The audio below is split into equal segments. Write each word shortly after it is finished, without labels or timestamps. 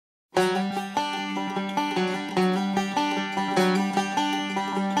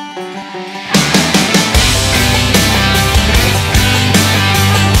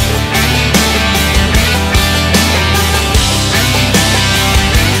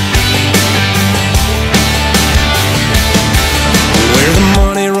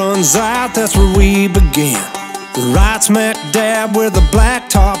was out, that's where we began. Right smack dab where the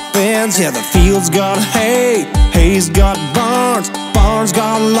blacktop ends. Yeah, the field's got hay, hay's got barns, barns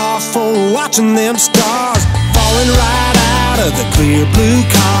got loft for watching them stars falling right out of the clear blue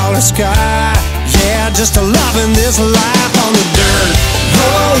collar sky. Yeah, just a loving this life on the dirt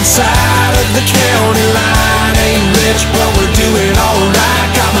roadside of the county line. Ain't rich, but we're doing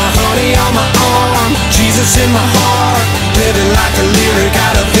alright. Got my honey on my arm, Jesus in my heart, living like a lyric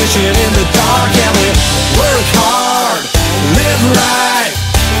out of fishing in the dark. Yeah, we work hard, live right,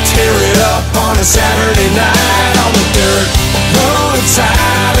 tear it up on a Saturday night on the dirt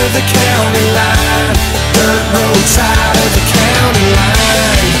roadside of the county line. Dirt roadside of the county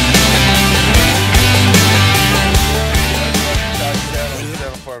line.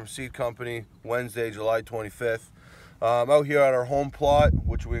 Seed Company, Wednesday, July 25th. Out here at our home plot,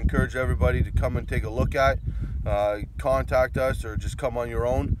 which we encourage everybody to come and take a look at. Contact us or just come on your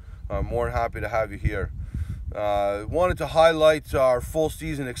own. I'm more than happy to have you here. Wanted to highlight our full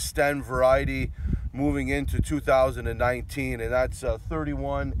season Xtend variety moving into 2019, and that's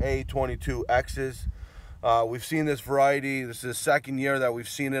 31A22X's. We've seen this variety. This is the second year that we've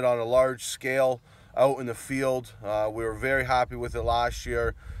seen it on a large scale out in the field. We were very happy with it last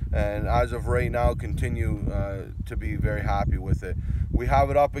year, and as of right now continue to be very happy with it. We have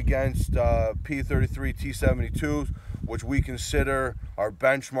it up against P31A22X, which we consider our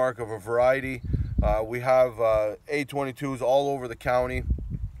benchmark of a variety. We have A22s all over the county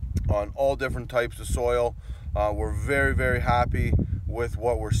on all different types of soil. We're very, very happy with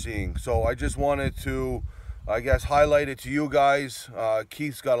what we're seeing. So I just wanted to, I guess, highlight it to you guys.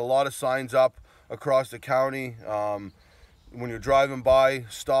 Keith's got a lot of signs up across the county. When you're driving by,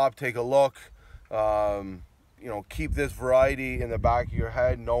 stop, take a look. You know, keep this variety in the back of your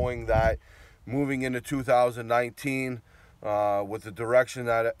head, knowing that moving into 2019, with the direction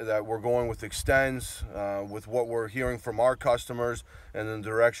that we're going with Xtends, with what we're hearing from our customers and the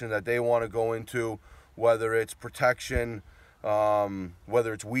direction that they want to go into, whether it's protection,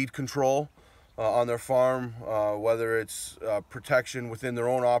 whether it's weed control on their farm, whether it's protection within their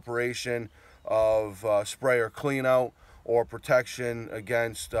own operation of spray or clean out, or protection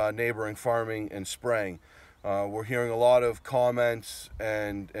against neighboring farming and spraying. We're hearing a lot of comments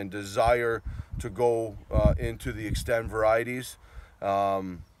and desire to go into the Xtend varieties.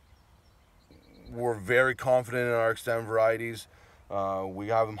 We're very confident in our Xtend varieties. We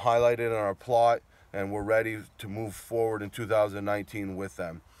have them highlighted in our plot, and we're ready to move forward in 2019 with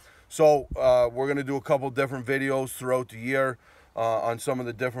them. So we're going to do a couple different videos throughout the year on some of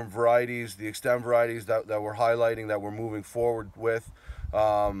the different varieties, the Xtend varieties that we're highlighting, that we're moving forward with.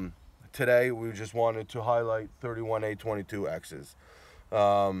 Today we just wanted to highlight 31A22X's.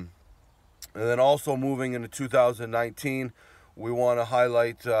 And then also moving into 2019, we want to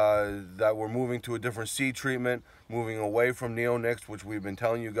highlight that we're moving to a different seed treatment, moving away from neonics, which we've been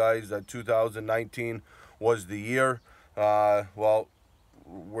telling you guys that 2019 was the year. Well,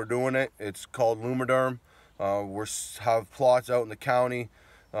 we're doing it. It's called Lumiderm. We have plots out in the county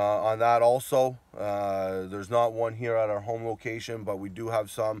on that also. There's not one here at our home location, but we do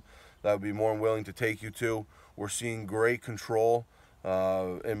have some that would be more than willing to take you to. We're seeing great control.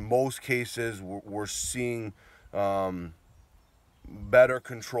 In most cases, we're seeing better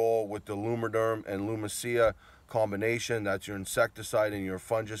control with the Lumiderm and Lumacia combination. That's your insecticide and your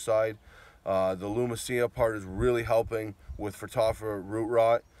fungicide. The Lumacia part is really helping with Phytophthora root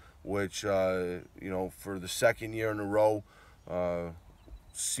rot, which you know, for the second year in a row,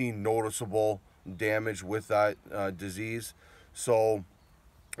 seen noticeable damage with that disease. So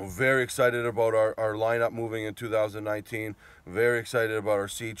we're very excited about our lineup moving in 2019. Very excited about our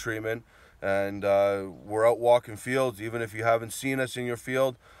seed treatment, and we're out walking fields. Even if you haven't seen us in your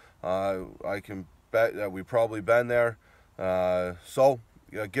field, I can bet that we've probably been there. So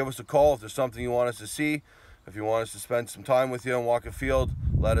give us a call if there's something you want us to see. If you want us to spend some time with you and walk a field,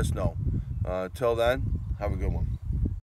 let us know. Till then, have a good one.